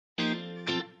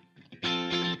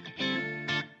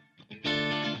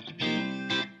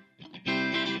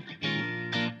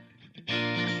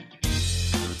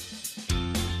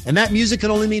And that music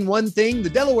can only mean one thing. The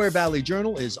Delaware Valley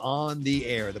Journal is on the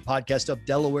air. The podcast of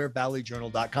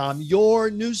DelawareValleyJournal.com, your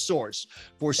news source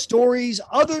for stories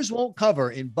others won't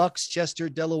cover in Bucks, Chester,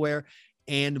 Delaware,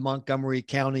 and Montgomery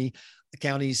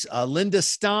counties. Linda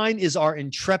Stein is our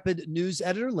intrepid news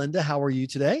editor. Linda, how are you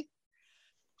today?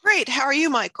 Great. How are you,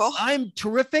 Michael? I'm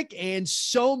terrific. And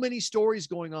so many stories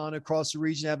going on across the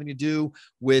region having to do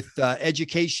with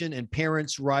education and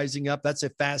parents rising up. That's a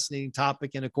fascinating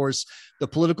topic. And of course, the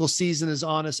political season is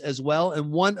on us as well.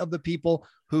 And one of the people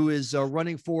who is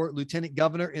running for lieutenant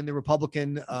governor in the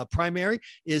Republican primary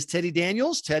is Teddy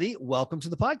Daniels. Teddy, welcome to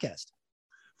the podcast.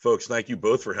 Folks, thank you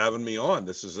both for having me on.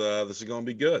 This is going to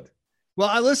be good. Well,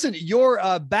 I listen, your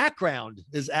background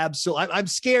is absolutely, I'm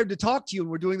scared to talk to you, and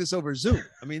we're doing this over Zoom.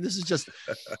 I mean, this is just,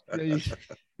 you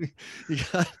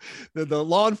got the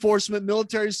law enforcement,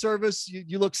 military service.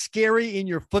 You look scary in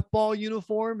your football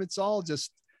uniform. It's all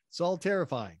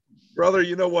terrifying. Brother,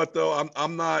 you know what though?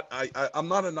 I'm not a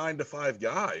 9-to-5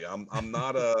 guy. I'm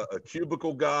not a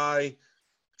cubicle guy.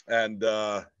 And,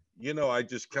 I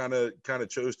just kind of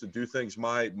chose to do things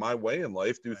my way in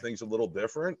life, do things a little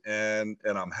different, and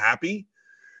I'm happy.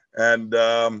 And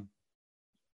that's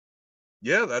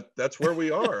where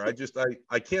we are. I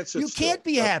can't sit. You still. Can't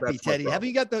be happy, that's Teddy. Have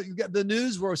you got the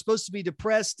news where we're supposed to be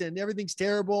depressed and everything's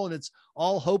terrible and it's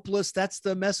all hopeless? That's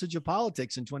the message of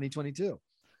politics in 2022.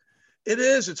 It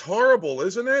is. It's horrible,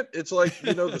 isn't it? It's like,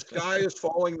 the sky is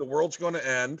falling, the world's going to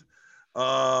end.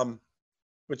 But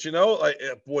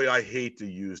I hate to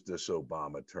use this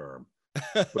Obama term,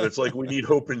 but it's like we need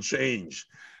hope and change.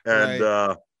 And,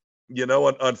 right.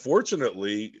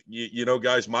 Unfortunately,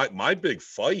 guys, my big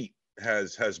fight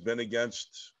has been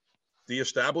against the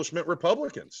establishment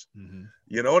Republicans, and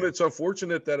it's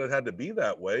unfortunate that it had to be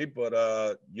that way,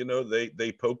 but,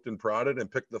 they poked and prodded and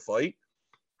picked the fight,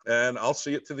 and I'll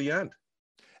see it to the end.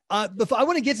 Before I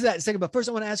want to get to that in a second, but first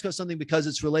I want to ask you something because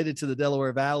it's related to the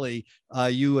Delaware Valley.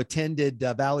 You attended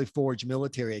Valley Forge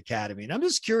Military Academy, and I'm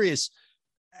just curious,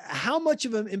 how much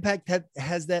of an impact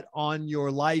has that on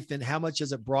your life, and how much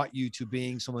has it brought you to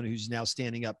being someone who's now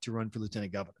standing up to run for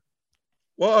lieutenant governor?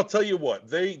 Well, I'll tell you what,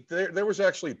 there was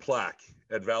actually a plaque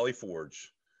at Valley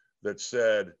Forge that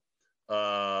said,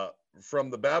 from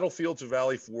the battlefields of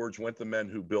Valley Forge went the men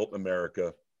who built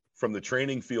America. From the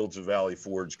training fields of Valley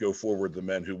Forge, go forward the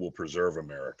men who will preserve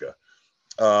America.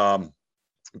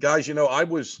 Guys, I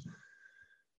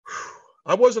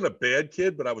wasn't a bad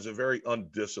kid, but I was a very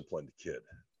undisciplined kid.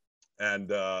 And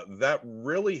that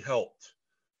really helped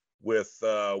with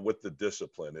the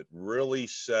discipline. It really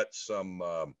set some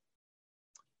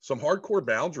hardcore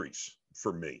boundaries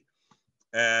for me.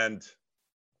 And,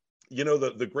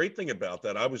 the great thing about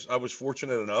that, I was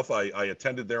fortunate enough. I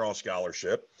attended there on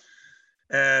scholarship.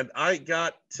 And I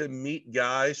got to meet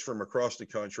guys from across the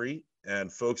country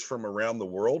and folks from around the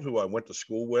world who I went to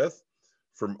school with,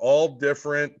 from all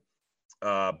different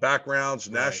backgrounds,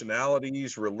 right.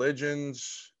 nationalities,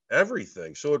 religions,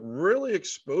 everything. So it really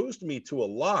exposed me to a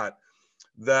lot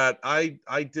that I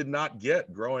did not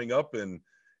get growing up in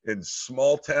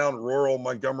small town, rural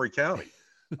Montgomery County.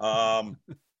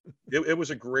 It was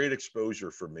a great exposure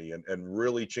for me and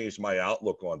really changed my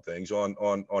outlook on things,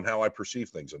 on how I perceive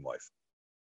things in life.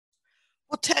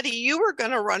 Well, Teddy, you were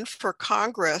going to run for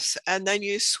Congress and then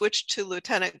you switched to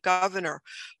lieutenant governor.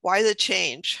 Why the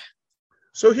change?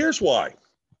 So here's why.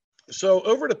 So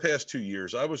over the past 2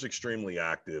 years, I was extremely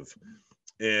active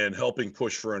in helping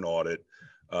push for an audit.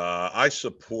 I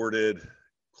supported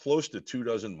close to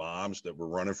 24 moms that were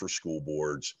running for school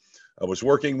boards. I was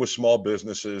working with small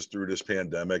businesses through this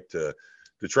pandemic to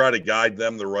try to guide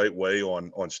them the right way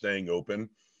on staying open.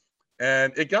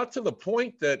 And it got to the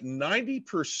point that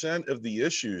 90% of the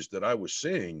issues that I was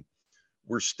seeing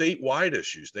were statewide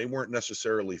issues. They weren't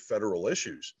necessarily federal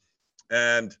issues.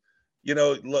 And,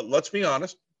 let's be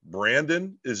honest,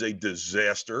 Brandon is a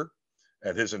disaster,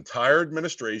 and his entire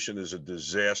administration is a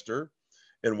disaster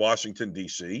in Washington,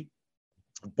 D.C.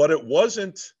 But it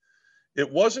wasn't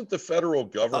the federal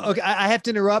government. Okay, I have to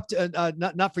interrupt,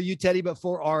 not for you, Teddy, but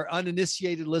for our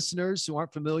uninitiated listeners who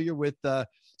aren't familiar with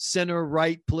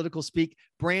center-right political speak.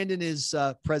 Brandon is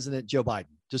President Joe Biden.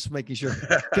 Just making sure,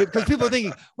 because people are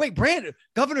thinking, wait,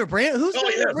 Governor Brandon? Who's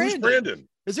Brandon? Who's Brandon?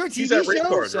 Is there a TV show?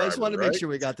 So I just want to make sure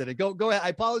we got that. Go ahead. I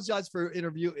apologize for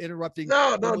interrupting.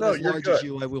 No, you're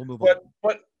good. I will move on.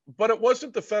 But it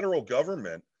wasn't the federal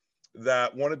government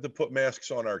that wanted to put masks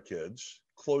on our kids,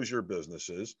 close your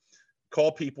businesses,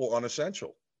 call people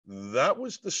unessential. That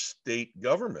was the state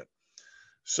government.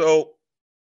 So,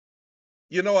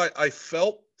 I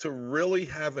felt to really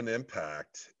have an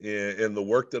impact in the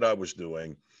work that I was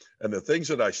doing and the things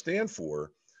that I stand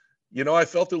for, I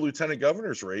felt the lieutenant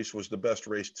governor's race was the best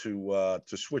race to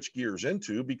switch gears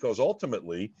into, because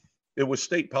ultimately it was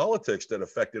state politics that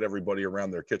affected everybody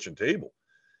around their kitchen table.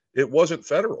 It wasn't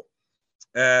federal.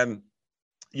 And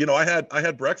I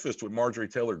had breakfast with Marjorie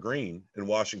Taylor Greene in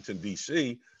Washington,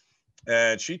 D.C.,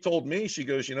 and she told me, she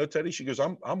goes, Teddy, she goes,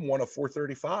 I'm one of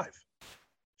 435.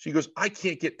 She goes, I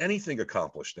can't get anything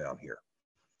accomplished down here.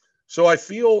 So I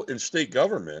feel in state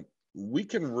government, we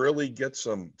can really get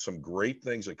some great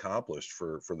things accomplished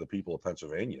for the people of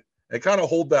Pennsylvania, and kind of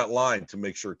hold that line to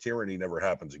make sure tyranny never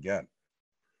happens again.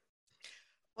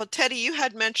 Well, Teddy, you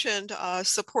had mentioned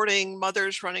supporting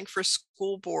mothers running for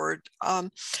school board.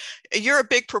 You're a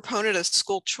big proponent of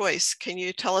school choice. Can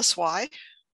you tell us why?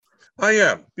 I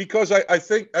am, because I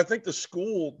think the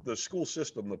school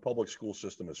system, the public school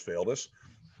system, has failed us,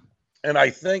 and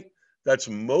I think that's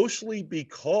mostly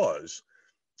because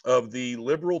of the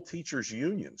liberal teachers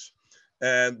unions.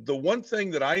 And the one thing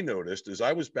that I noticed is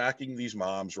I was backing these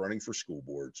moms running for school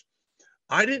boards.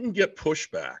 I didn't get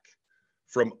pushback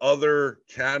from other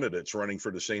candidates running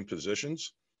for the same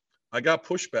positions. I got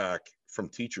pushback from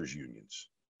teachers unions,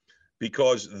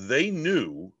 because they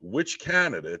knew which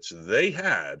candidates they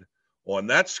had on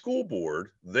that school board.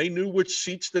 They knew which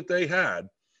seats that they had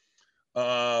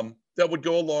that would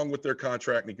go along with their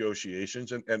contract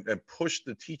negotiations and push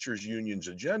the teachers union's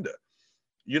agenda.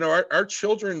 Our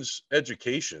children's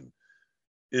education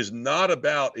is not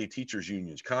about a teachers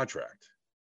union's contract.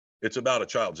 It's about a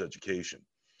child's education.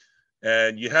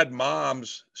 And you had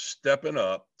moms stepping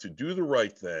up to do the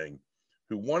right thing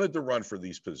who wanted to run for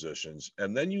these positions.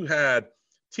 And then you had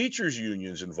teachers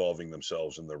unions involving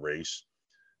themselves in the race,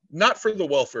 not for the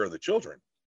welfare of the children,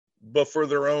 but for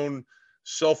their own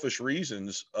selfish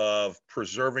reasons of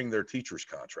preserving their teachers'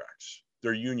 contracts,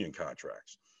 their union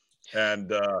contracts.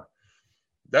 And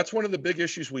that's one of the big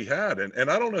issues we had. And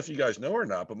I don't know if you guys know or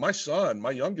not, but my son,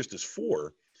 my youngest, is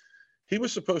 4. He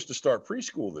was supposed to start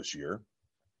preschool this year,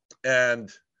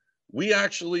 and we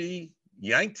actually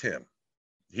yanked him.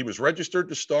 He was registered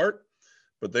to start,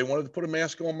 but they wanted to put a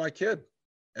mask on my kid,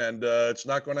 and it's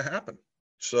not going to happen.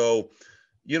 So,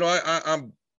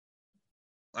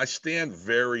 I stand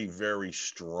very, very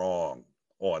strong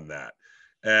on that.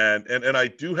 And I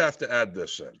do have to add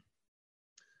this in.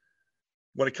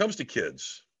 When it comes to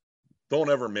kids, don't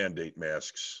ever mandate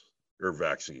masks or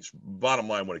vaccines. Bottom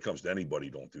line, when it comes to anybody,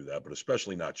 don't do that, but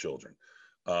especially not children.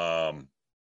 I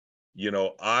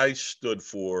stood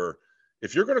for,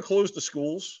 if you're going to close the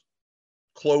schools,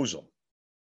 close them,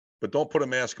 but don't put a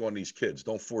mask on these kids.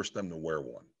 Don't force them to wear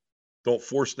one. Don't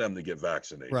force them to get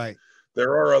vaccinated. Right.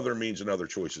 There are other means and other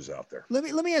choices out there. Let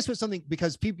me ask you something,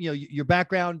 because people, your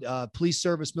background, police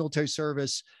service, military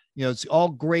service, it's all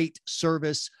great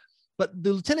service, but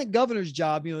the lieutenant governor's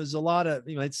job, is a lot of,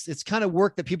 it's kind of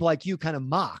work that people like you kind of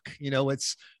mock.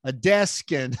 It's a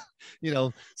desk and,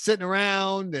 sitting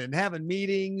around and having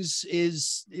meetings.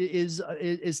 Is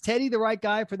Teddy the right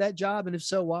guy for that job? And if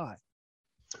so, why?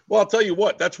 Well, I'll tell you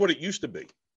what, that's what it used to be.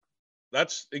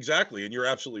 That's exactly. And you're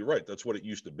absolutely right. That's what it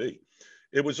used to be.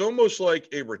 It was almost like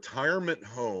a retirement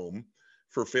home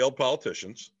for failed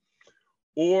politicians,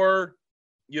 or,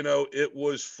 it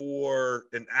was for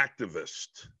an activist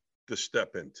to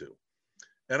step into.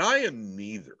 And I am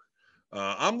neither.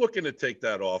 I'm looking to take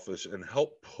that office and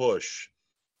help push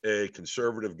a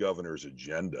conservative governor's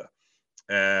agenda.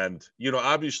 And,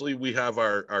 obviously we have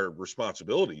our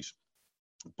responsibilities,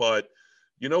 but,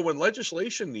 when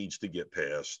legislation needs to get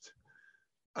passed,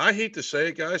 I hate to say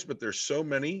it, guys, but there's so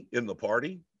many in the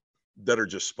party that are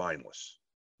just spineless.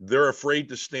 They're afraid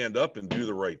to stand up and do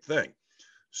the right thing.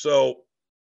 So,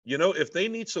 if they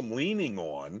need some leaning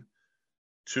on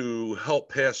to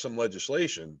help pass some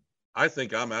legislation, I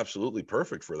think I'm absolutely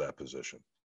perfect for that position.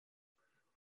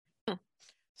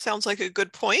 Sounds like a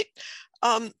good point.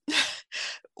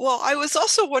 Well, I was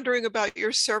also wondering about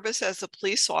your service as a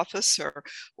police officer.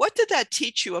 What did that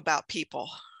teach you about people?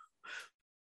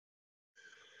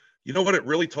 You know what? It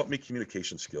really taught me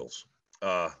communication skills.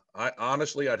 I'd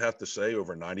have to say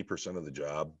over 90% of the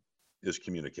job is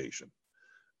communication.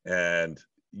 And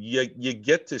you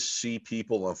get to see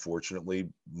people, unfortunately,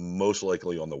 most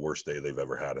likely on the worst day they've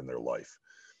ever had in their life.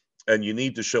 And you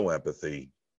need to show empathy.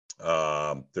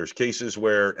 There's cases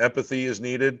where empathy is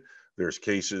needed. There's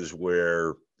cases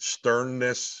where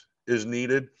sternness is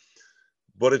needed.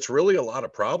 But it's really a lot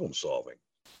of problem solving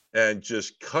and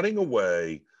just cutting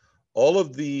away all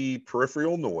of the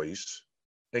peripheral noise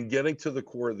and getting to the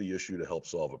core of the issue to help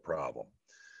solve a problem.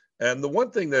 And the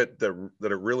one thing that it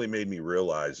really made me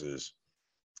realize is,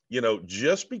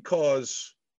 just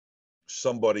because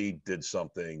somebody did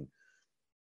something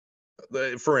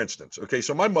For instance, okay,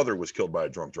 so my mother was killed by a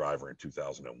drunk driver in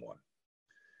 2001.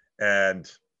 And, you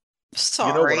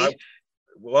know, Sorry.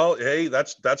 well, hey,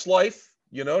 that's life.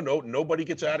 You know, nobody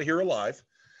gets out of here alive.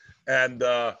 And,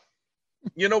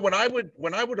 you know, when I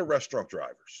would arrest drunk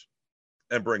drivers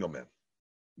and bring them in,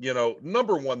 you know,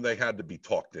 number one, they had to be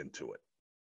talked into it.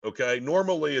 Okay.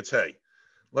 Normally it's, hey,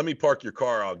 let me park your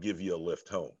car. I'll give you a lift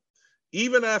home.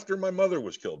 Even after my mother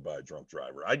was killed by a drunk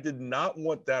driver, I did not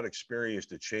want that experience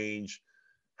to change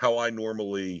how I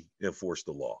normally enforce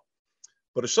the law.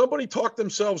 But if somebody talked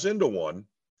themselves into one,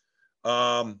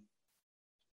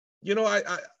 you know,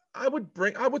 I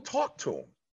would talk to them,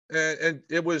 and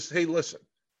it was, hey, listen,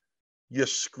 you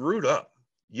screwed up.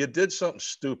 You did something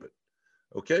stupid.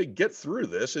 Okay, get through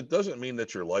this. It doesn't mean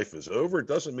that your life is over. It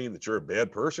doesn't mean that you're a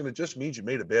bad person. It just means you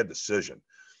made a bad decision.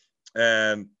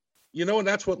 And, you know, and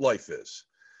that's what life is.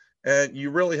 And you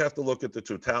really have to look at the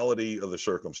totality of the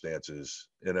circumstances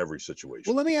in every situation.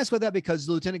 Well, let me ask about that, because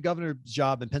the lieutenant governor's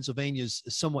job in Pennsylvania is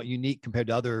somewhat unique compared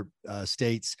to other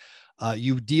states.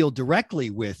 You deal directly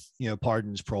with, you know,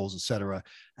 pardons, paroles, et cetera.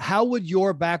 How would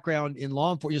your background in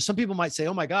law enforcement, you know, some people might say,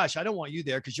 oh my gosh, I don't want you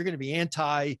there because you're going to be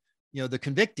anti, you know, the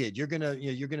convicted. You're going to, you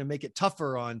know, you're going to make it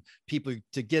tougher on people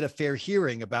to get a fair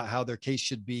hearing about how their case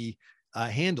should be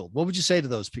handled. What would you say to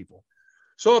those people?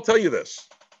 So I'll tell you this.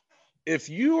 If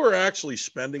you are actually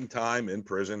spending time in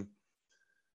prison,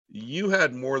 you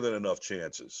had more than enough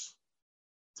chances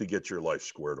to get your life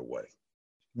squared away.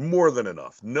 More than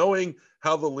enough. Knowing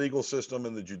how the legal system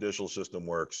and the judicial system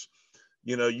works,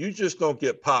 you know, you just don't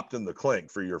get popped in the clink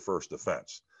for your first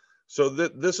offense. So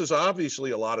this is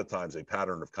obviously a lot of times a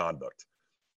pattern of conduct.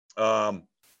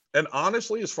 And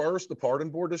honestly, as far as the pardon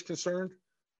board is concerned,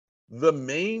 the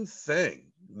main thing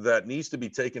that needs to be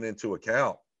taken into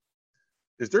account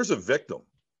is there's a victim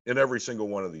in every single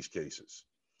one of these cases.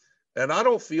 And I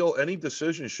don't feel any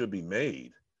decision should be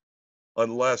made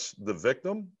unless the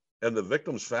victim and the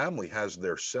victim's family has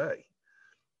their say.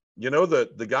 You know,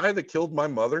 the guy that killed my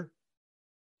mother,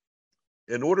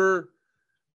 in order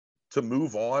to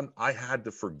move on, I had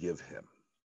to forgive him.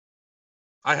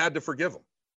 I had to forgive him.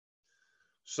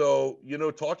 So, you know,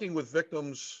 talking with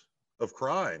victims of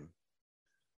crime,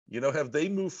 you know, have they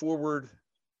moved forward,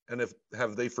 and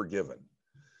have they forgiven?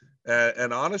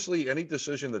 And honestly, any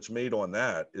decision that's made on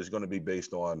that is going to be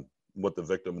based on what the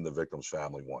victim and the victim's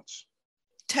family wants.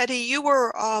 Teddy, you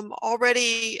were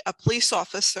already a police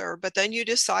officer, but then you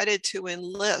decided to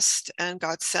enlist and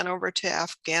got sent over to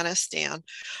Afghanistan.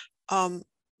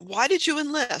 Why did you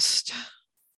enlist?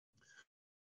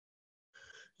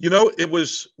 You know, it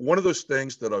was one of those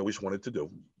things that I always wanted to do.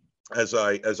 As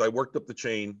I worked up the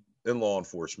chain in law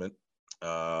enforcement,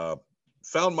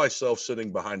 found myself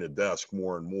sitting behind a desk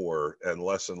more and more and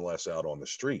less out on the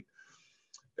street.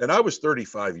 And I was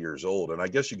 35 years old, and I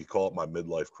guess you could call it my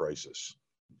midlife crisis.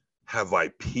 Have I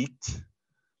peaked?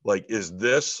 Like, is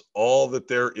this all that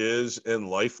there is in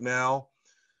life now?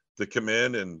 To come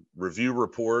in and review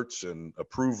reports and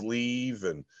approve leave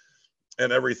and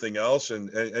everything else.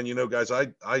 And you know, guys, I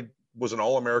was an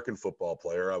All-American football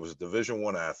player. I was a Division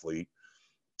I athlete.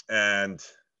 And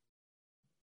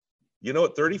you know,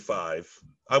 at 35,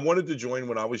 I wanted to join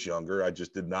when I was younger. I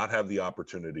just did not have the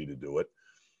opportunity to do it.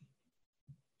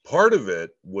 Part of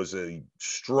it was a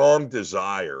strong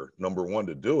desire, number one,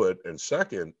 to do it. And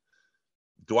second,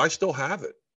 do I still have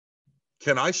it?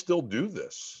 Can I still do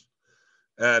this?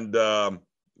 And,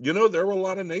 you know, there were a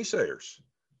lot of naysayers.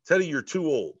 Teddy, you're too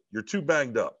old. You're too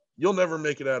banged up. You'll never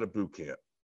make it out of boot camp.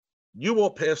 You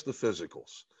won't pass the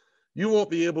physicals. You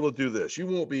won't be able to do this. You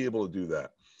won't be able to do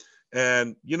that.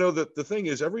 And, you know, the thing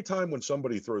is, every time when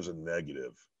somebody throws a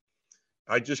negative,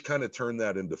 I just kind of turn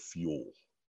that into fuel.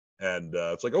 And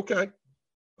it's like, okay,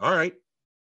 all right.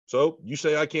 So you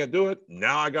say I can't do it.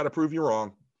 Now I got to prove you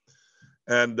wrong.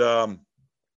 And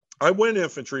I went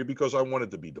infantry because I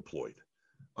wanted to be deployed.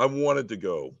 I wanted to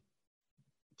go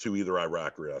to either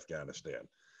Iraq or Afghanistan.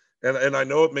 And I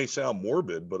know it may sound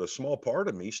morbid, but a small part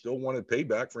of me still wanted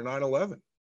payback for 9/11.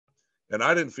 And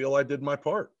I didn't feel I did my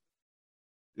part.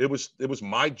 It was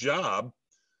my job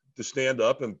to stand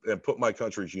up and put my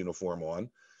country's uniform on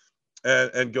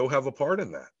and go have a part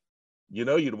in that. You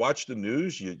know, you'd watch the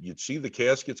news, you'd see the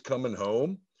caskets coming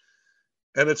home.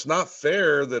 And it's not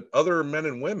fair that other men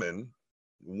and women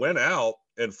went out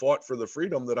and fought for the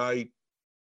freedom that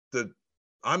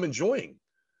I'm enjoying.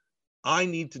 I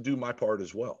need to do my part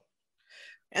as well.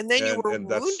 And then you were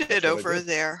wounded over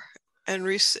there and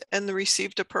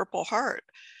received a Purple Heart.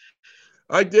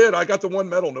 I did. I got the one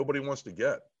medal nobody wants to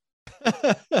get.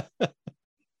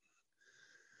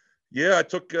 Yeah, I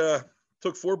took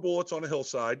 4 bullets on a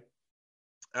hillside.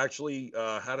 actually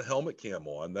had a helmet cam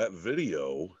on. That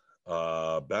video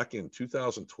back in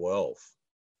 2012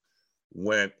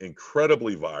 went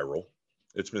incredibly viral.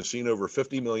 It's been seen over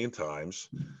 50 million times.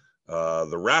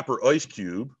 The rapper Ice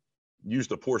Cube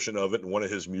used a portion of it in one of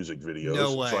his music videos.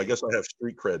 No way. So I guess I have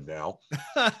street cred now.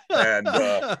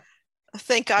 And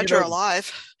thank God you're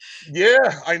alive.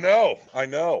 Yeah, I know.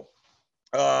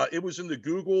 It was in the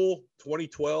Google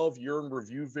 2012 year in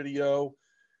review video.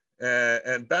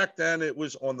 And back then it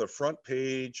was on the front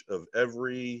page of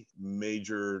every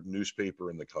major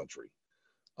newspaper in the country.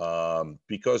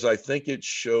 Because I think it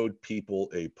showed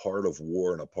people a part of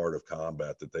war and a part of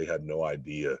combat that they had no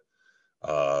idea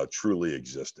truly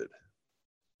existed.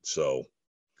 So,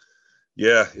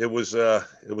 yeah, it was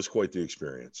quite the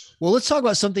experience. Well, let's talk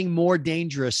about something more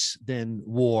dangerous than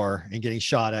war and getting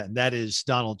shot at, and that is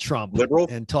Donald Trump. Liberal.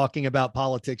 And talking about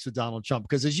politics with Donald Trump.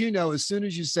 Because as you know, as soon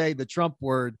as you say the Trump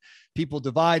word, people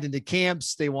divide into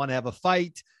camps. They want to have a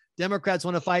fight. Democrats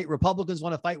want to fight. Republicans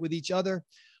want to fight with each other.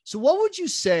 So what would you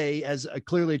say, as a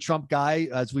clearly Trump guy,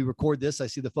 as we record this, I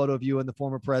see the photo of you and the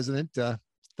former president,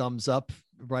 thumbs up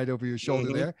right over your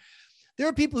shoulder there. There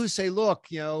are people who say, look,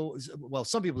 well,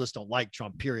 some people just don't like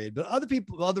Trump, period. But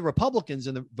other Republicans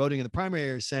in the voting in the primary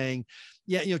are saying,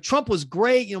 yeah, Trump was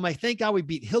great. Thank God we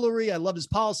beat Hillary. I loved his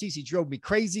policies. He drove me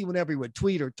crazy whenever he would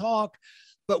tweet or talk.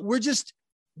 But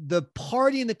the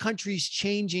party in the country is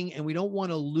changing, and we don't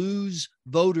want to lose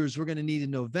voters we're going to need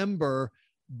in November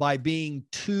by being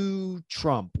too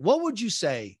Trump. What would you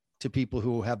say to people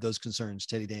who have those concerns,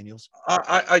 Teddy Daniels?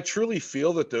 I truly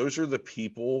feel that those are the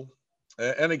people.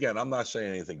 And again, I'm not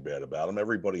saying anything bad about them.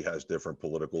 Everybody has different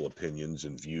political opinions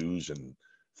and views and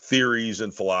theories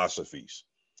and philosophies.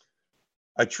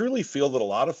 I truly feel that a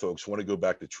lot of folks want to go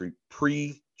back to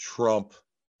pre-Trump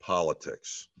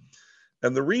politics.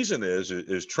 And the reason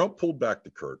is Trump pulled back the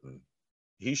curtain.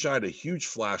 He shined a huge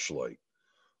flashlight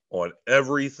on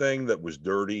everything that was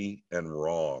dirty and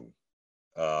wrong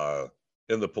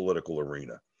in the political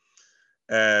arena.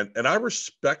 And I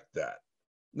respect that.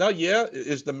 Now, yeah,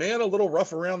 is the man a little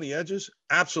rough around the edges?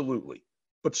 Absolutely.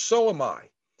 But so am I.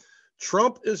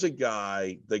 Trump is a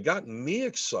guy that got me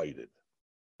excited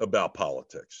about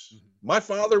politics. Mm-hmm. My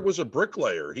father was a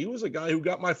bricklayer. He was a guy who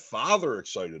got my father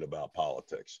excited about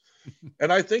politics.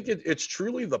 And I think it's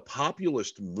truly the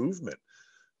populist movement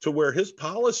to where his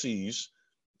policies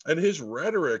and his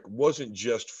rhetoric wasn't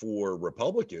just for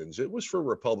Republicans. It was for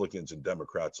Republicans and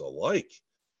Democrats alike.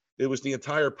 It was the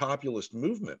entire populist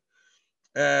movement.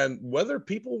 And whether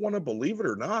people want to believe it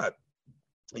or not,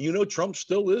 Trump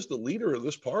still is the leader of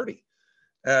this party.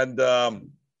 And,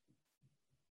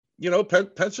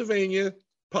 Pennsylvania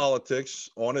politics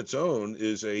on its own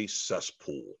is a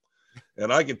cesspool.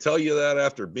 And I can tell you that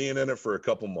after being in it for a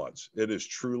couple months. It is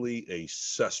truly a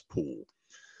cesspool.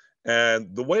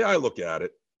 And the way I look at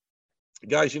it,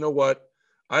 guys, you know what?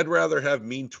 I'd rather have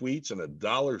mean tweets and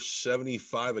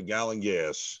 $1.75 a gallon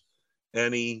gas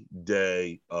any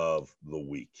day of the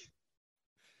week.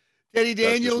 Teddy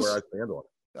Daniels, that's just where I stand on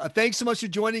it. Thanks so much for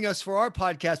joining us for our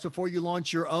podcast before you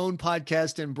launch your own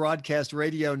podcast and broadcast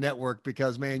radio network,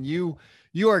 because, man, you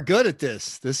are good at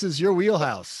this. This is your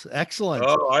wheelhouse. Excellent.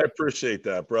 Oh, I appreciate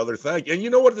that, brother. Thank you. And you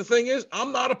know what the thing is?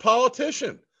 I'm not a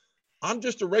politician. I'm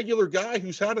just a regular guy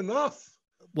who's had enough.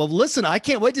 Well, listen, I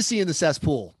can't wait to see you in the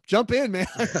cesspool. Jump in, man.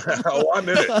 Oh, I'm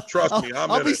in it. Trust me,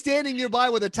 I'll be standing nearby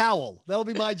with a towel. That'll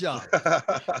be my job.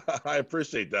 I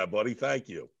appreciate that, buddy. Thank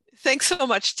you. Thanks so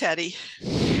much, Teddy.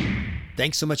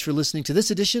 Thanks so much for listening to this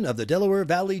edition of the Delaware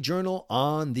Valley Journal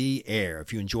on the Air.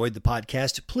 If you enjoyed the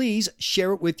podcast, please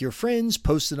share it with your friends,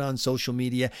 post it on social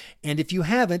media, and if you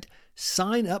haven't,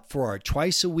 sign up for our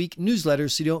twice-a-week newsletter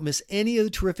so you don't miss any of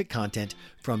the terrific content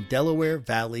from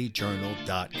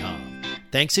DelawareValleyJournal.com.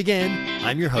 Thanks again.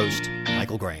 I'm your host,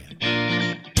 Michael Graham.